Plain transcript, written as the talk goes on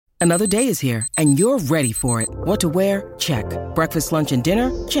Another day is here, and you're ready for it. What to wear? Check. Breakfast, lunch, and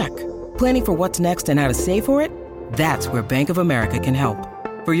dinner? Check. Planning for what's next and how to save for it? That's where Bank of America can help.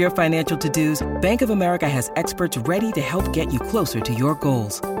 For your financial to-dos, Bank of America has experts ready to help get you closer to your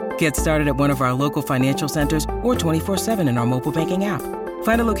goals. Get started at one of our local financial centers or 24/7 in our mobile banking app.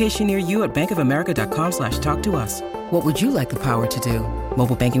 Find a location near you at bankofamerica.com/talktous. What would you like the power to do?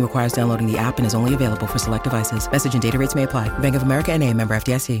 Mobile banking requires downloading the app and is only available for select devices. Message and data rates may apply. Bank of America N.A., member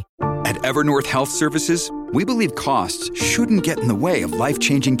FDIC. At Evernorth Health Services, we believe costs shouldn't get in the way of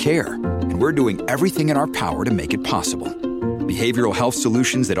life-changing care, and we're doing everything in our power to make it possible. Behavioral health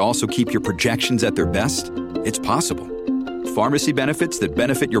solutions that also keep your projections at their best? It's possible. Pharmacy benefits that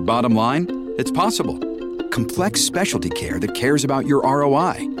benefit your bottom line? It's possible. Complex specialty care that cares about your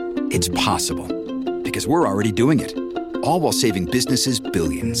ROI? It's possible. Because we're already doing it. All while saving businesses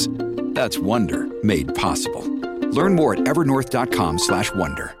billions. That's Wonder made possible. Learn more at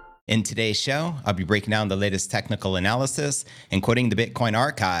evernorth.com/wonder. In today's show, I'll be breaking down the latest technical analysis and quoting the Bitcoin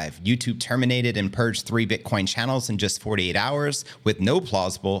archive. YouTube terminated and purged 3 Bitcoin channels in just 48 hours with no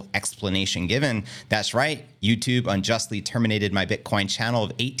plausible explanation given. That's right. YouTube unjustly terminated my Bitcoin channel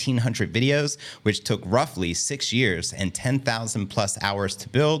of 1,800 videos, which took roughly 6 years and 10,000 plus hours to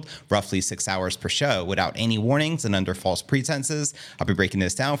build, roughly 6 hours per show, without any warnings and under false pretenses. I'll be breaking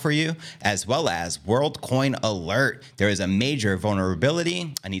this down for you, as well as WorldCoin alert. There is a major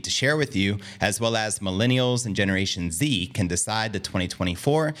vulnerability I need to share with you, as well as millennials and Generation Z can decide the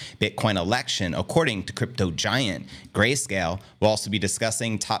 2024 Bitcoin election, according to crypto giant Grayscale. We'll also be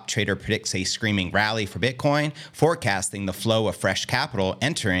discussing top trader predicts a screaming rally for Bitcoin, forecasting the flow of fresh capital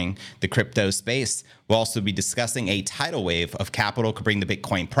entering the crypto space. We'll also be discussing a tidal wave of capital could bring the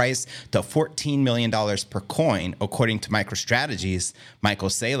Bitcoin price to $14 million per coin, according to MicroStrategy's Michael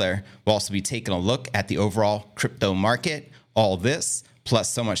Saylor. We'll also be taking a look at the overall crypto market. All this,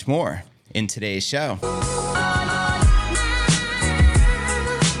 plus so much more, in today's show.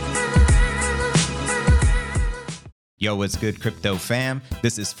 Yo, what's good, crypto fam?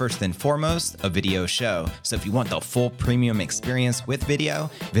 This is first and foremost a video show. So if you want the full premium experience with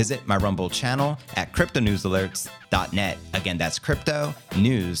video, visit my Rumble channel at cryptonewsalerts.net. Again, that's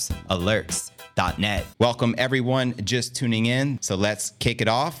cryptonewsalerts.net. Welcome everyone just tuning in. So let's kick it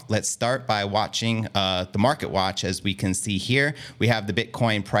off. Let's start by watching the market watch. As we can see here, we have the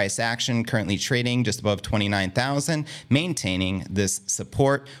Bitcoin price action currently trading just above 29,000, maintaining this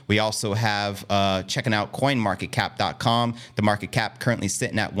support. We also have checking out coinmarketcap.com. The market cap currently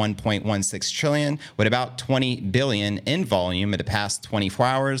sitting at 1.16 trillion with about 20 billion in volume in the past 24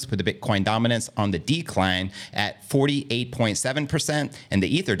 hours, with the Bitcoin dominance on the decline at 48.7% and the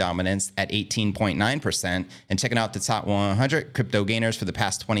Ether dominance at 18.9%. And checking out the top 100 crypto gainers for the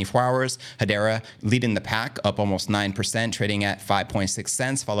past 24 hours, Hedera leading the pack, up almost 9%, trading at 5.6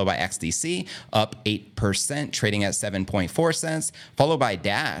 cents, followed by XDC, up 8%, trading at 7.4 cents, followed by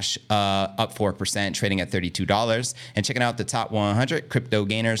Dash, up 4%, trading at $32. And checking out the top 100 crypto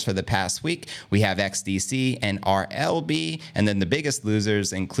gainers for the past week, we have XDC and RLB, and then the biggest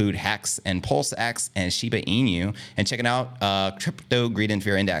losers include Hex and PulseX and Shiba Inu. And checking out Crypto Greed and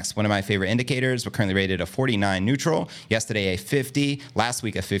Fear Index, one of my favorite indicators. We're currently rated a 49 neutral, yesterday a 50, last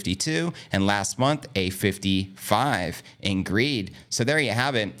week a 52, and last month a 55 in greed. So there you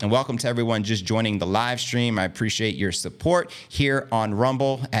have it. And welcome to everyone just joining the live stream. I appreciate your support here on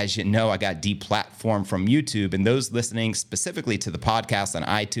Rumble. As you know, I got deplatformed from YouTube, and those listening specifically to the podcast on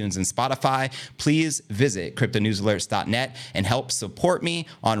iTunes and Spotify, please visit cryptonewsalerts.net and help support me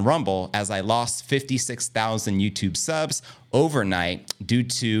on Rumble, as I lost 56,000 YouTube subs overnight due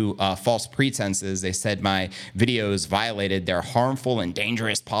to false pretenses. They said my videos violated their harmful and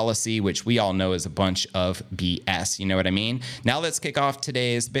dangerous policy, which we all know is a bunch of BS. You know what I mean? Now let's kick off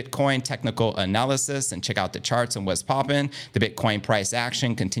today's Bitcoin technical analysis and check out the charts and what's popping. The Bitcoin price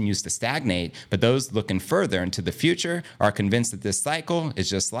action continues to stagnate, but those looking further into the future are convinced that this cycle is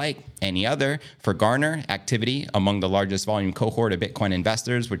just like any other. For Garner, activity among the largest volume cohort of Bitcoin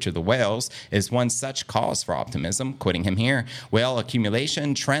investors, which are the whales, is one such cause for optimism. Quoting him here, whale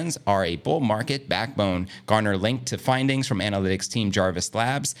accumulation trends are a bull market backbone. Garner linked to findings from analytics team Jarvis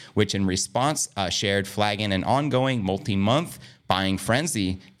Labs, which in response shared flagging an ongoing multi-month buying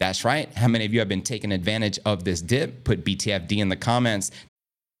frenzy. That's right. How many of you have been taking advantage of this dip? Put BTFD in the comments.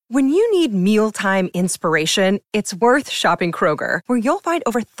 When you need mealtime inspiration, it's worth shopping Kroger, where you'll find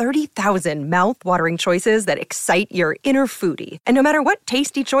over 30,000 mouth-watering choices that excite your inner foodie. And no matter what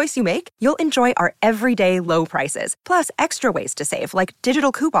tasty choice you make, you'll enjoy our everyday low prices, plus extra ways to save, like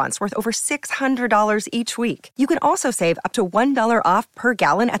digital coupons worth over $600 each week. You can also save up to $1 off per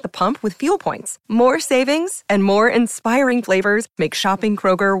gallon at the pump with fuel points. More savings and more inspiring flavors make shopping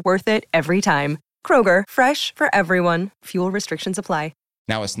Kroger worth it every time. Kroger, fresh for everyone. Fuel restrictions apply.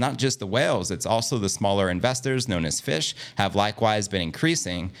 Now, it's not just the whales, it's also the smaller investors, known as fish, have likewise been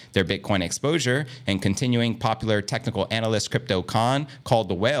increasing their Bitcoin exposure, and continuing popular technical analyst CryptoCon called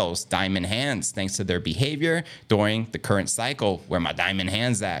the whales diamond hands thanks to their behavior during the current cycle. Where my diamond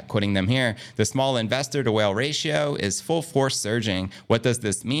hands at? Quoting them here. The small investor to whale ratio is full force surging. What does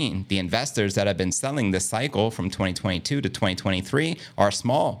this mean? The investors that have been selling this cycle from 2022 to 2023 are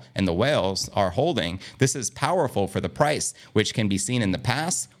small, and the whales are holding. This is powerful for the price, which can be seen in the past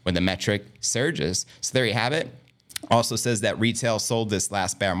when the metric surges. So there you have it. Also says that retail sold this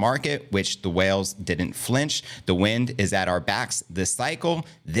last bear market, which the whales didn't flinch. The wind is at our backs this cycle.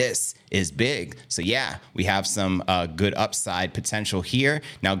 This is big. So yeah, we have some good upside potential here.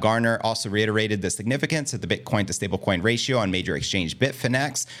 Now, Garner also reiterated the significance of the Bitcoin to stablecoin ratio on major exchange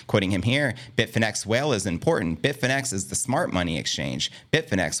Bitfinex. Quoting him here, Bitfinex whale is important. Bitfinex is the smart money exchange.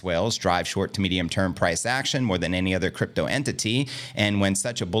 Bitfinex whales drive short to medium term price action more than any other crypto entity. And when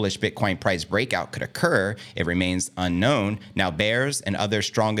such a bullish Bitcoin price breakout could occur, it remains unknown. Now, bears and other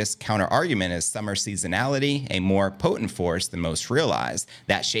strongest counter argument is summer seasonality, a more potent force than most realize.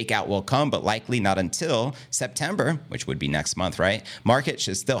 That shakeout will come, but likely not until September, which would be next month, right? Market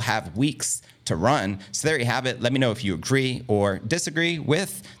should still have weeks to run. So there you have it. Let me know if you agree or disagree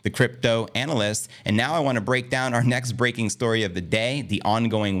with the crypto analyst. And now I want to break down our next breaking story of the day, the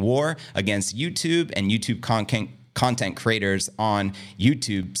ongoing war against YouTube and YouTube content creators on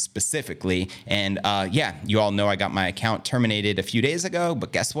YouTube specifically. And yeah, you all know I got my account terminated a few days ago,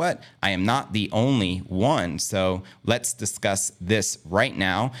 but guess what? I am not the only one. So let's discuss this right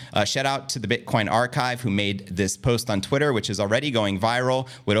now. Shout out to the Bitcoin Archive who made this post on Twitter, which is already going viral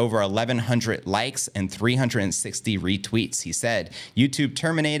with over 1,100 likes and 360 retweets. He said, YouTube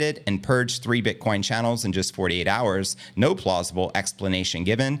terminated and purged 3 Bitcoin channels in just 48 hours. No plausible explanation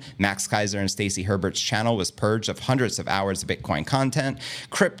given. Max Kaiser and Stacey Herbert's channel was purged of hundreds of hours of Bitcoin content.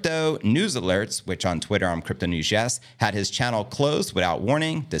 Crypto News Alerts, which on Twitter I'm Crypto News Yes, had his channel closed without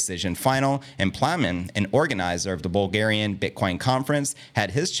warning, decision final. And Plamen, an organizer of the Bulgarian Bitcoin conference, had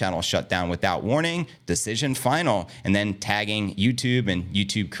his channel shut down without warning, decision final. And then tagging YouTube and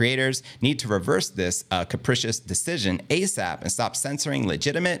YouTube creators need to reverse this capricious decision ASAP and stop censoring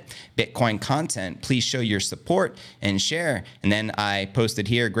legitimate Bitcoin content. Please show your support and share. And then I posted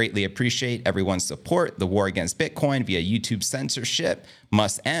here, greatly appreciate everyone's support. The war against Bitcoin via YouTube censorship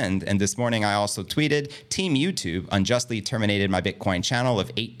must end. And this morning I also tweeted, Team YouTube unjustly terminated my Bitcoin channel of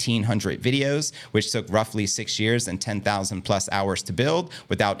 1,800 videos, which took roughly 6 years and 10,000 plus hours to build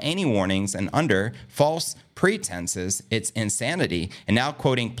without any warnings and under false pretenses. It's insanity. And now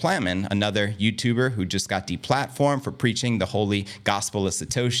quoting Plamen, another YouTuber who just got deplatformed for preaching the holy gospel of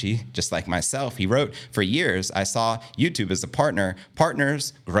Satoshi, just like myself, he wrote, for years, I saw YouTube as a partner.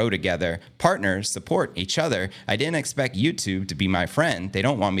 Partners grow together. Partners support each other. I didn't expect YouTube to be my friend. They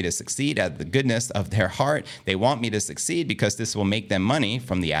don't want me to succeed out of the goodness of their heart. They want me to succeed because this will make them money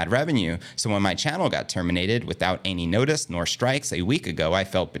from the ad revenue. So when my channel got terminated without any notice nor strikes a week ago, I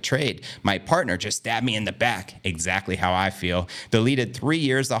felt betrayed. My partner just stabbed me in the back. Exactly how I feel. Deleted 3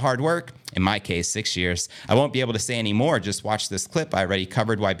 years of hard work. In my case, 6 years. I won't be able to say any more. Just watch this clip. I already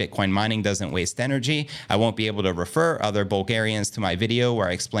covered why Bitcoin mining doesn't waste energy. I won't be able to refer other Bulgarians to my video where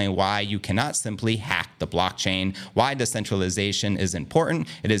I explain why you cannot simply hack the blockchain, why decentralization is important.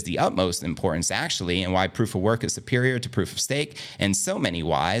 It is the utmost importance, actually, and why proof of work is superior to proof of stake, and so many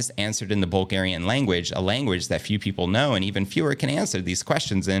whys answered in the Bulgarian language, a language that few people know and even fewer can answer these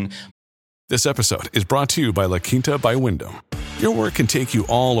questions in. This episode is brought to you by La Quinta by Wyndham. Your work can take you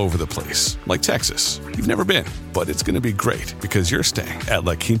all over the place, like Texas. You've never been, but it's going to be great because you're staying at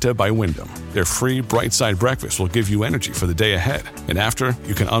La Quinta by Wyndham. Their free Bright Side breakfast will give you energy for the day ahead. And after,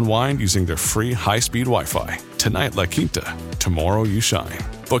 you can unwind using their free high-speed Wi-Fi. Tonight, La Quinta. Tomorrow, you shine.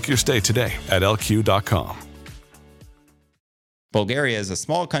 Book your stay today at lq.com. Bulgaria is a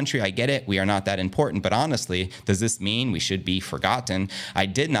small country. I get it. We are not that important. But honestly, does this mean we should be forgotten? I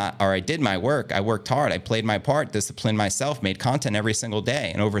did my work. I worked hard. I played my part, disciplined myself, made content every single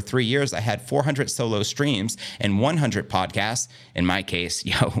day. And over 3 years, I had 400 solo streams and 100 podcasts. In my case,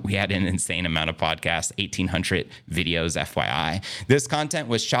 we had an insane amount of podcasts, 1,800 videos, FYI. This content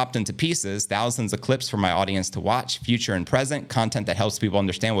was chopped into pieces, thousands of clips for my audience to watch, future and present, content that helps people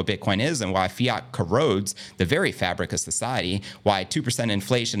understand what Bitcoin is and why fiat corrodes the very fabric of society, why 2%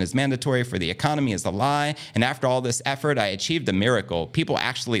 inflation is mandatory for the economy is a lie. And after all this effort, I achieved a miracle. People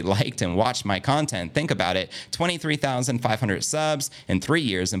actually liked and watched my content. Think about it. 23,500 subs in 3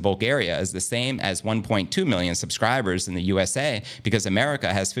 years in Bulgaria is the same as 1.2 million subscribers in the USA, because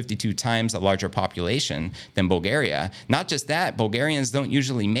America has 52 times a larger population than Bulgaria. Not just that, Bulgarians don't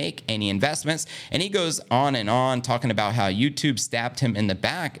usually make any investments. And he goes on talking about how YouTube stabbed him in the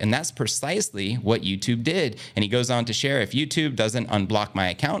back. And that's precisely what YouTube did. And he goes on to share, if YouTube doesn't unblock my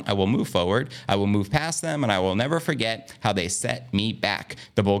account, I will move forward, I will move past them, and I will never forget how they set me back.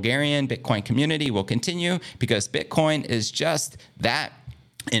 The Bulgarian Bitcoin community will continue because Bitcoin is just that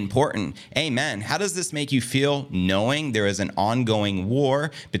important. Amen. How does this make you feel knowing there is an ongoing war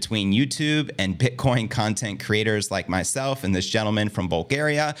between YouTube and Bitcoin content creators like myself and this gentleman from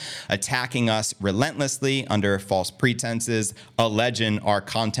Bulgaria, attacking us relentlessly under false pretenses, alleging our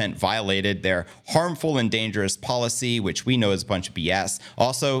content violated their harmful and dangerous policy, which we know is a bunch of BS.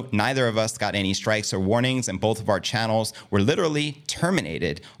 Also, neither of us got any strikes or warnings, and both of our channels were literally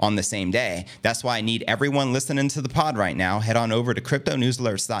terminated on the same day. That's why I need everyone listening to the pod right now, head on over to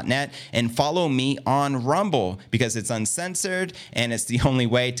cryptonewsalerts.net and follow me on Rumble, because it's uncensored and it's the only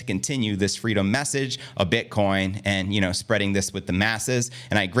way to continue this freedom message of Bitcoin and, spreading this with the masses.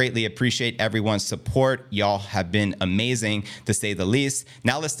 And I greatly appreciate everyone's support. Y'all have been amazing, to say the least.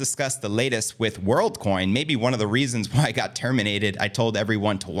 Now let's discuss the latest with WorldCoin. Maybe one of the reasons why I got terminated. I told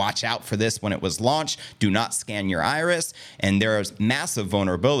everyone to watch out for this when it was launched. Do not scan your iris. And there's massive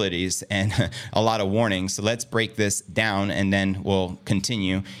vulnerabilities and a lot of warnings. So let's break this down and then we'll continue.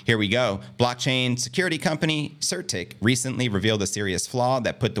 Here we go. Blockchain security company Certic recently revealed a serious flaw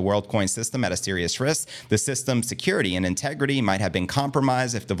that put the WorldCoin system at a serious risk. The system's security and integrity might have been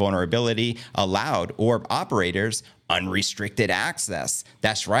compromised if the vulnerability allowed orb operators unrestricted access.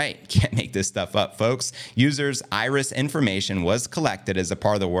 That's right. Can't make this stuff up, folks. Users' iris information was collected as a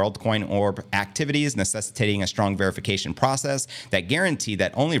part of the WorldCoin orb activities, necessitating a strong verification process that guaranteed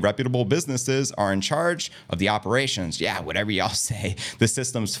that only reputable businesses are in charge of the operations. Yeah, whatever y'all say. The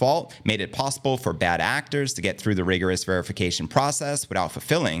system's fault made it possible for bad actors to get through the rigorous verification process without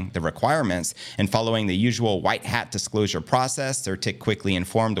fulfilling the requirements. And following the usual white hat disclosure process, Certic quickly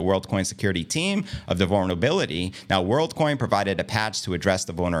informed the WorldCoin security team of the vulnerability. Now, WorldCoin provided a patch to address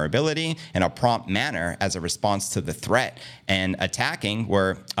the vulnerability in a prompt manner as a response to the threat. And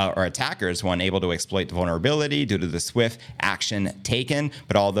attackers were unable to exploit the vulnerability due to the swift action taken.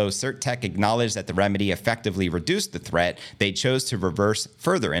 But although Certec acknowledged that the remedy effectively reduced the threat, they chose to reverse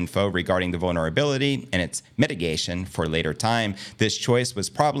further info regarding the vulnerability and its mitigation for later time. This choice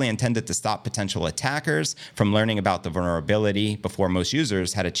was probably intended to stop potential attackers from learning about the vulnerability before most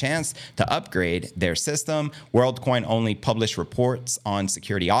users had a chance to upgrade their system. WorldCoin only published reports on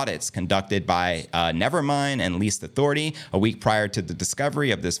security audits conducted by Nevermind and Least Authority a week prior to the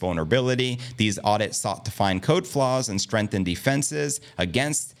discovery of this vulnerability. These audits sought to find code flaws and strengthen defenses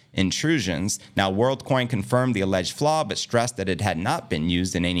against intrusions. Now, WorldCoin confirmed the alleged flaw, but stressed that it had not been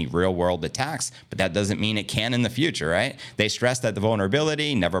used in any real-world attacks. But that doesn't mean it can in the future, right? They stressed that the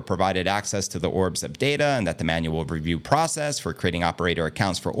vulnerability never provided access to the orbs of data and that the manual review process for creating operator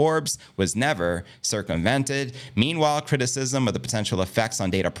accounts for orbs was never circumvented. Meanwhile, criticism of the potential effects on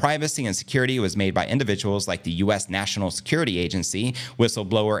data privacy and security was made by individuals like the U.S. National Security Agency,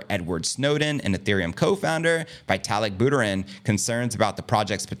 whistleblower Edward Snowden, and Ethereum co-founder Vitalik Buterin. Concerns about the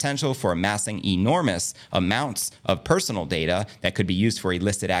project's potential for amassing enormous amounts of personal data that could be used for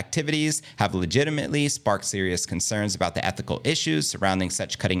illicit activities have legitimately sparked serious concerns about the ethical issues surrounding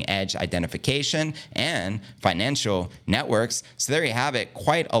such cutting-edge identification and financial networks. So there you have it.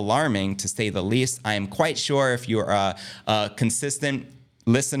 Quite alarming, to say the least. I am quite sure if you're a consistent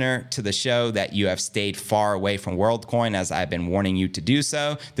listener to the show that you have stayed far away from WorldCoin, as I've been warning you to do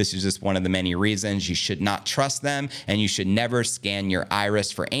so. This is just one of the many reasons you should not trust them, and you should never scan your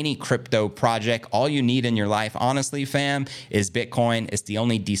iris for any crypto project. All you need in your life, honestly, fam, is Bitcoin. It's the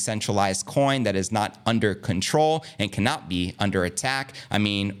only decentralized coin that is not under control and cannot be under attack. I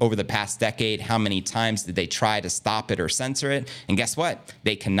mean, over the past decade, how many times did they try to stop it or censor it? And guess what?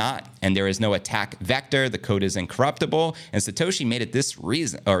 They cannot. and there is no attack vector. The code is incorruptible, and Satoshi made it this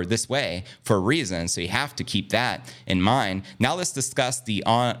way for a reason. So you have to keep that in mind. Now let's discuss the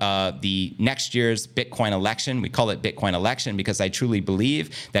next year's Bitcoin election. We call it Bitcoin election because I truly believe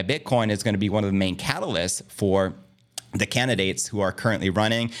that Bitcoin is going to be one of the main catalysts for the candidates who are currently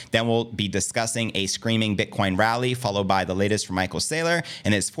running. Then we'll be discussing a screaming Bitcoin rally, followed by the latest from Michael Saylor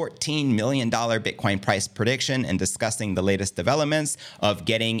and his $14 million Bitcoin price prediction, and discussing the latest developments of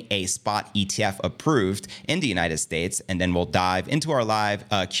getting a spot ETF approved in the United States. And then we'll dive into our live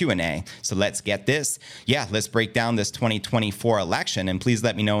Q&A. So let's get this. Yeah, let's break down this 2024 election. And please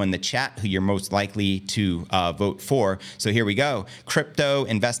let me know in the chat who you're most likely to vote for. So here we go. Crypto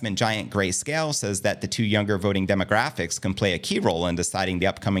investment giant Grayscale says that the two younger voting demographics can play a key role in deciding the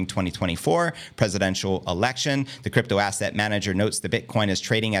upcoming 2024 presidential election. The crypto asset manager notes the Bitcoin is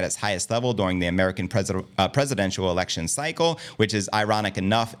trading at its highest level during the American presidential election cycle, which is ironic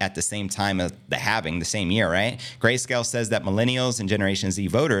enough at the same time as the halving, the same year, right? Grayscale says that millennials and Generation Z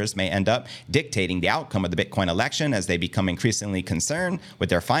voters may end up dictating the outcome of the Bitcoin election as they become increasingly concerned with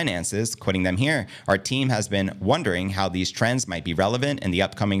their finances. Quoting them here, our team has been wondering how these trends might be relevant in the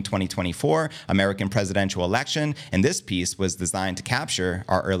upcoming 2024 American presidential election, and this piece was designed to capture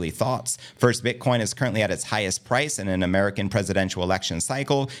our early thoughts. First, Bitcoin is currently at its highest price in an American presidential election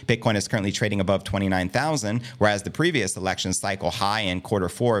cycle. Bitcoin is currently trading above 29,000, whereas the previous election cycle high in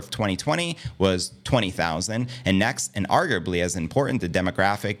Q4 of 2020 was 20,000. And next, and arguably as important, the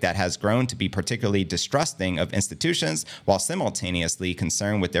demographic that has grown to be particularly distrusting of institutions while simultaneously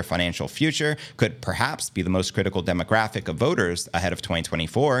concerned with their financial future could perhaps be the most critical demographic of voters ahead of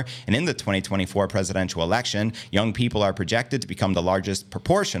 2024. And in the 2024 presidential election, young people are projected to become the largest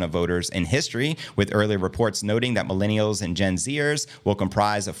proportion of voters in history, with early reports noting that millennials and Gen Zers will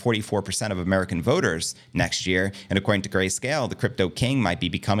comprise of 44% of American voters next year. And according to Grayscale, the crypto king might be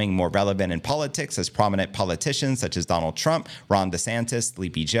becoming more relevant in politics as prominent politicians such as Donald Trump, Ron DeSantis,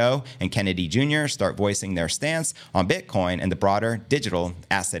 Sleepy Joe, and Kennedy Jr. start voicing their stance on Bitcoin and the broader digital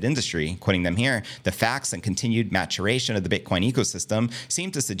asset industry. Quoting them here, the facts and continued maturation of the Bitcoin ecosystem seem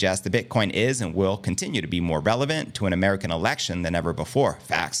to suggest that Bitcoin is and will continue to be more relevant to an American election than ever before.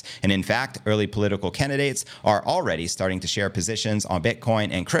 Facts. And in fact, early political candidates are already starting to share positions on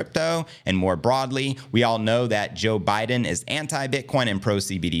Bitcoin and crypto. And more broadly, we all know that Joe Biden is anti-Bitcoin and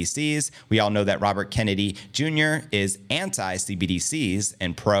pro-CBDCs. We all know that Robert Kennedy Jr. is anti-CBDCs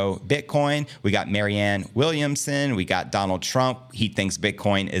and pro-Bitcoin. We got Marianne Williamson. We got Donald Trump. He thinks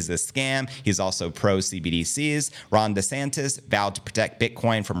Bitcoin is a scam. He's also pro-CBDCs. Ron DeSantis vowed to protect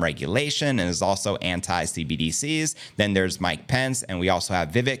Bitcoin from regulation and is also anti-CBDCs. Then there's Mike Pence, and we also have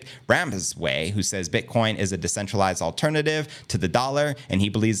Vivek Ramaswamy, who says Bitcoin is a decentralized alternative to the dollar, and he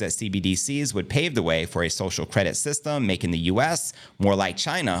believes that CBDCs would pave the way for a social credit system, making the U.S. more like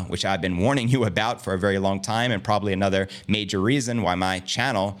China, which I've been warning you about for a very long time, and probably another major reason why my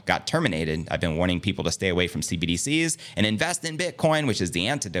channel got terminated. I've been warning people to stay away from CBDCs and invest in Bitcoin, which is the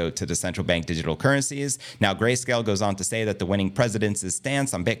antidote to the central bank digital currencies. Now, Grayscale goes on to say that the winning president's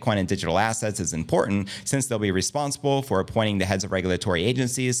stance on Bitcoin and digital assets is important since they'll be responsible for appointing the heads of regulatory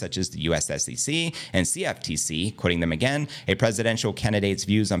agencies such as the US SEC and CFTC. Quoting them again, a presidential candidate's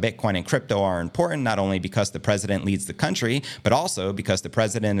views on Bitcoin and crypto are important not only because the president leads the country, but also because the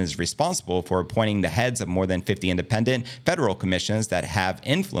president is responsible for appointing the heads of more than 50 independent federal commissions that have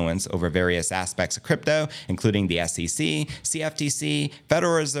influence over various aspects of crypto, including the SEC, CFTC,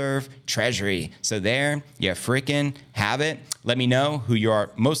 Federal Reserve, Treasury. So there you freaking have it. Let me know who you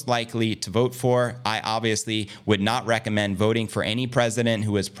are most likely to vote for. I obviously would not recommend voting for any president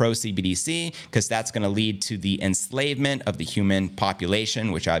who is pro-CBDC because that's going to lead to the enslavement of the human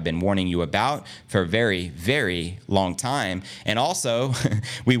population, which I've been warning you about for a very, very long time. And also,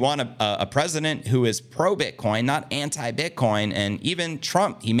 we want a president who is pro-Bitcoin, not anti-Bitcoin. And even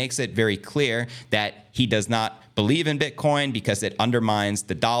Trump, he makes it very clear that he does not believe in Bitcoin because it undermines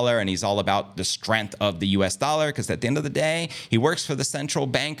the dollar, and he's all about the strength of the US dollar because at the end of the day, he works for the central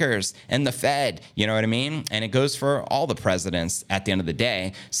bankers and the Fed, you know what I mean? And it goes for all the presidents at the end of the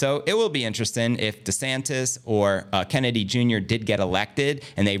day. So it will be interesting if DeSantis or Kennedy Jr. did get elected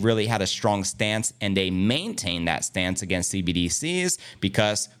and they really had a strong stance and they maintain that stance against CBDCs,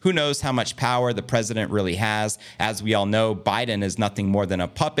 because who knows how much power the president really has. As we all know, Biden is nothing more than a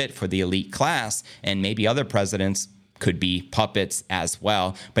puppet for the elite class, and maybe other presidents could be puppets as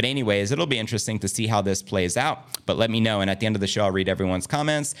well. But anyways, it'll be interesting to see how this plays out. But let me know. And at the end of the show, I'll read everyone's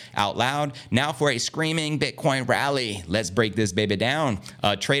comments out loud. Now for a screaming Bitcoin rally. Let's break this baby down.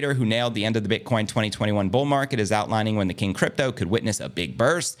 A trader who nailed the end of the Bitcoin 2021 bull market is outlining when the King Crypto could witness a big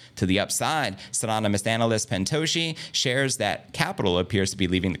burst to the upside. Synonymous analyst Pentoshi shares that capital appears to be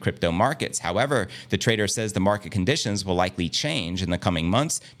leaving the crypto markets. However, the trader says the market conditions will likely change in the coming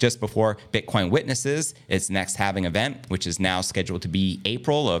months just before Bitcoin witnesses its next halving event, which is now scheduled to be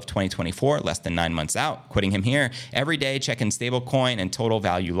April of 2024, less than 9 months out. Quoting him here, every day checking stablecoin and total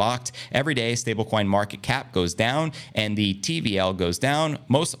value locked. Every day stablecoin market cap goes down and the TVL goes down.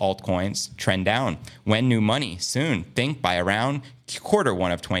 Most altcoins trend down. When new money? Soon. Think by around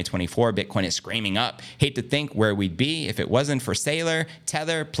Q1 of 2024, Bitcoin is screaming up. Hate to think where we'd be if it wasn't for Saylor,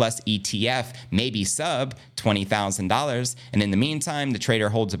 Tether, plus ETF, maybe sub $20,000. And in the meantime, the trader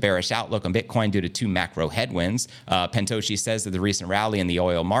holds a bearish outlook on Bitcoin due to two macro headwinds. Pentoshi says that the recent rally in the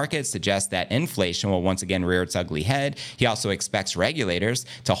oil market suggests that inflation will once again rear its ugly head. He also expects regulators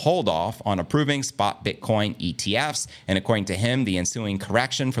to hold off on approving spot Bitcoin ETFs. And according to him, the ensuing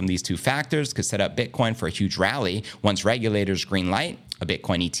correction from these two factors could set up Bitcoin for a huge rally once regulators greenlight a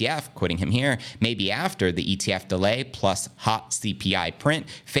Bitcoin ETF, quoting him here, maybe after the ETF delay plus hot CPI print,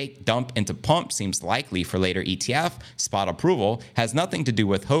 fake dump into pump seems likely for later ETF. Spot approval has nothing to do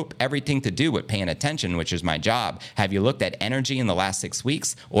with hope, everything to do with paying attention, which is my job. Have you looked at energy in the last 6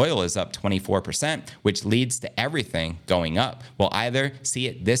 weeks? Oil is up 24%, which leads to everything going up. We'll either see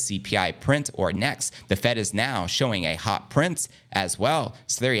it this CPI print or next. The Fed is now showing a hot print as well.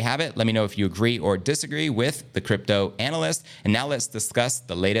 So there you have it. Let me know if you agree or disagree with the crypto analyst. And now let's discuss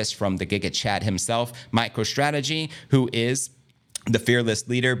the latest from the Giga Chad himself, MicroStrategy, who is the fearless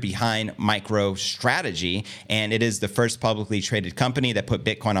leader behind MicroStrategy, and it is the first publicly traded company that put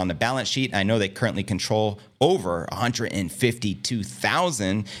Bitcoin on the balance sheet. I know they currently control over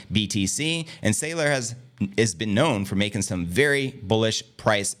 152,000 BTC, and Saylor has been known for making some very bullish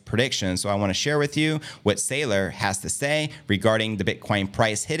price predictions. So I want to share with you what Saylor has to say regarding the Bitcoin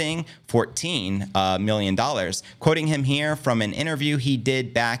price hitting $14 million. Quoting him here from an interview he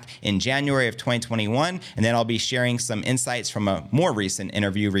did back in January of 2021. And then I'll be sharing some insights from a more recent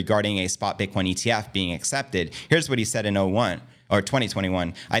interview regarding a spot Bitcoin ETF being accepted. Here's what he said in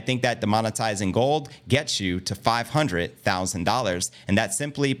 2021. I think that demonetizing gold gets you to $500,000. And that's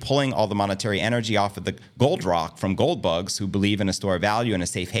simply pulling all the monetary energy off of the gold rock from gold bugs who believe in a store of value and a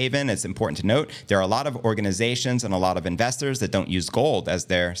safe haven. It's important to note there are a lot of organizations and a lot of investors that don't use gold as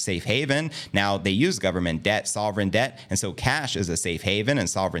their safe haven. Now they use government debt, sovereign debt. And so cash is a safe haven and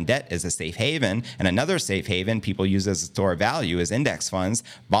sovereign debt is a safe haven. And another safe haven people use as a store of value is index funds,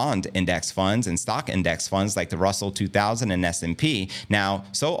 bond index funds, and stock index funds like the Russell 2000 and S&P. Now,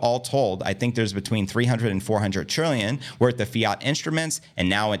 so all told, I think there's between 300 and 400 trillion worth of fiat instruments. And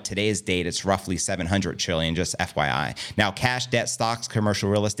now at today's date, it's roughly 700 trillion, just FYI. Now, cash, debt, stocks, commercial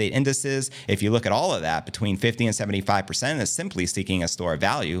real estate indices, if you look at all of that, between 50 and 75% is simply seeking a store of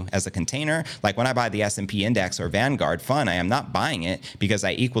value as a container. Like when I buy the S&P index or Vanguard fund, I am not buying it because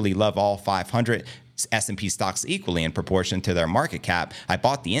I equally love all 500 S&P stocks equally in proportion to their market cap. I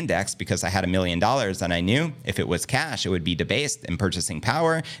bought the index because I had $1 million and I knew if it was cash, it would be debased in purchasing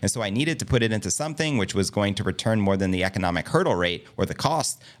power. And so I needed to put it into something which was going to return more than the economic hurdle rate or the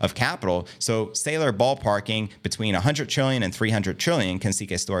cost of capital. So Saylor ballparking between 100 trillion and 300 trillion can seek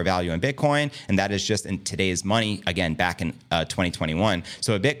a store of value in Bitcoin. And that is just in today's money, again, back in 2021.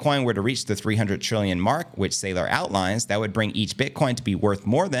 So if Bitcoin were to reach the 300 trillion mark, which Saylor outlines, that would bring each Bitcoin to be worth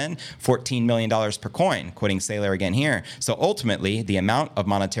more than $14 million per coin, quoting Saylor again here. So ultimately, the amount of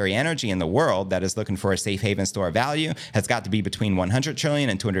monetary energy in the world that is looking for a safe haven store of value has got to be between 100 trillion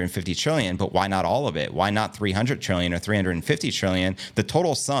and 250 trillion, but why not all of it? Why not 300 trillion or 350 trillion? The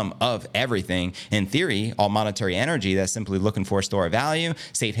total sum of everything. In theory, all monetary energy that's simply looking for a store of value,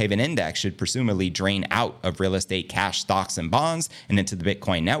 safe haven index should presumably drain out of real estate, cash, stocks, and bonds and into the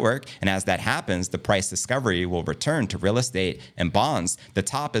Bitcoin network. And as that happens, the price discovery will return to real estate and bonds. The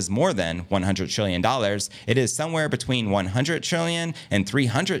top is more than $100 trillion. It is somewhere between $100 trillion and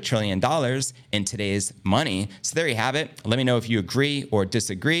 $300 trillion in today's money. So there you have it. Let me know if you agree or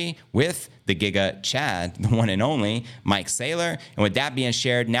disagree with the Giga Chad, the one and only Mike Saylor. And with that being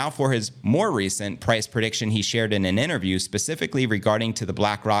shared, now for his more recent price prediction he shared in an interview specifically regarding to the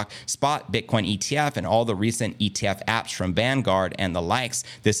BlackRock spot Bitcoin ETF and all the recent ETF apps from Vanguard and the likes.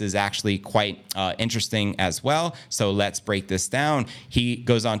 This is actually quite interesting as well. So let's break this down. He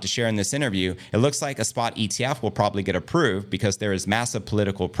goes on to share in this interview, it looks like a spot ETF will probably get approved because there is massive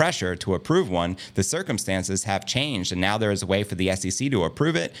political pressure to approve one. The circumstances have changed and now there is a way for the SEC to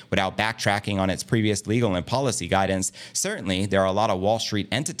approve it without backtracking piggybacking on its previous legal and policy guidance. Certainly, there are a lot of Wall Street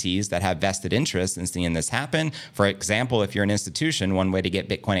entities that have vested interest in seeing this happen. For example, if you're an institution, one way to get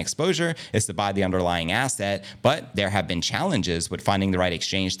Bitcoin exposure is to buy the underlying asset, but there have been challenges with finding the right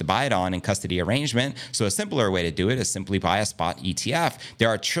exchange to buy it on and custody arrangement. So a simpler way to do it is simply buy a spot ETF. There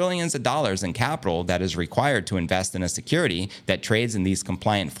are trillions of dollars in capital that is required to invest in a security that trades in these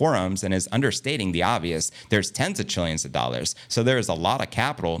compliant forums and is understating the obvious. There's tens of trillions of dollars. So there is a lot of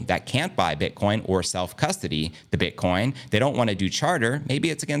capital that can't buy Bitcoin or self-custody the Bitcoin. They don't want to do charter. Maybe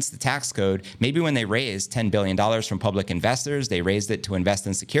it's against the tax code. Maybe when they raised $10 billion from public investors, they raised it to invest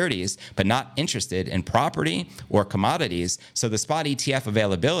in securities, but not interested in property or commodities. So the spot ETF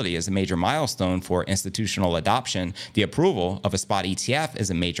availability is a major milestone for institutional adoption. The approval of a spot ETF is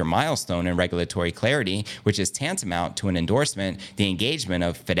a major milestone in regulatory clarity, which is tantamount to an endorsement. The engagement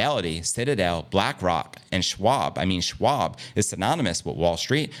of Fidelity, Citadel, BlackRock, and Schwab. Schwab is synonymous with Wall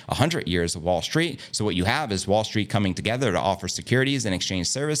Street, 100 years of Wall Street. So what you have is Wall Street coming together to offer securities and exchange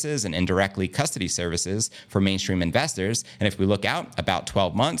services and indirectly custody services for mainstream investors. And if we look out about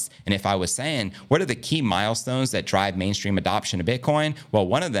 12 months, and if I was saying, what are the key milestones that drive mainstream adoption of Bitcoin? Well,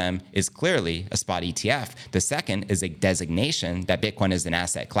 one of them is clearly a spot ETF. The second is a designation that Bitcoin is an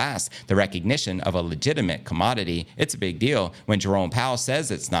asset class, the recognition of a legitimate commodity. It's a big deal when Jerome Powell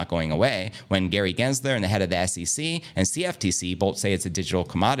says it's not going away, when Gary Gensler and the head of the SEC and CFTC both say it's a digital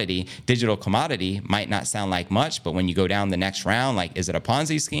commodity. Digital commodity might not sound like much, but when you go down the next round, like, is it a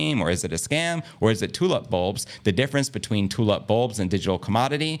Ponzi scheme or is it a scam or is it tulip bulbs? The difference between tulip bulbs and digital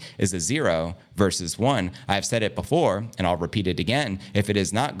commodity is a 0 versus 1. I've said it before, and I'll repeat it again. If it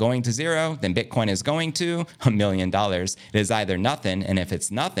is not going to 0, then Bitcoin is going to $1 million. It is either nothing, and if it's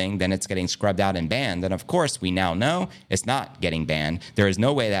nothing, then it's getting scrubbed out and banned. And of course, we now know it's not getting banned. There is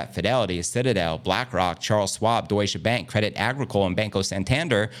no way that Fidelity, Citadel, BlackRock, Charles Schwab, Deutsche Bank, Credit Agricole, and Banco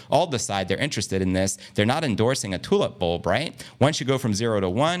Santander all decide they're interested in this. They're not endorsing a tulip bulb, right? Once you go from 0 to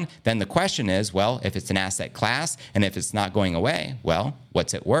 1, then the question is, well, if it's an asset class and if it's not going away, well,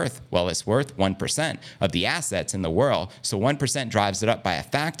 what's it worth? Well, it's worth 1% of the assets in the world. So 1% drives it up by a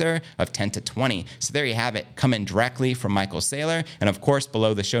factor of 10 to 20. So there you have it, coming directly from Michael Saylor. And of course,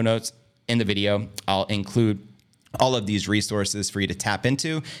 below the show notes in the video, I'll include all of these resources for you to tap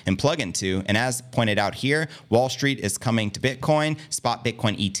into and plug into. And as pointed out here, Wall Street is coming to Bitcoin, spot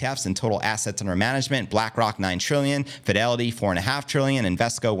Bitcoin ETFs and total assets under management, BlackRock 9 trillion, Fidelity 4.5 trillion,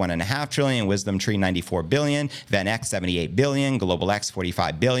 Invesco 1.5 trillion, Wisdom Tree 94 billion, VanEck 78 billion, Global X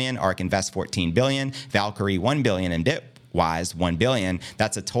 45 billion, ARK Invest 14 billion, Valkyrie 1 billion, and Bitwise 1 billion.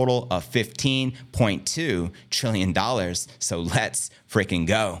 That's a total of $15.2 trillion. So let's freaking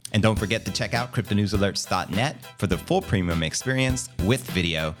go. And don't forget to check out cryptonewsalerts.net for the full premium experience with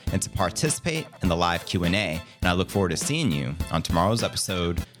video and to participate in the live Q&A. And I look forward to seeing you on tomorrow's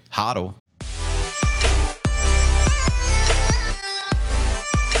episode. Hodl.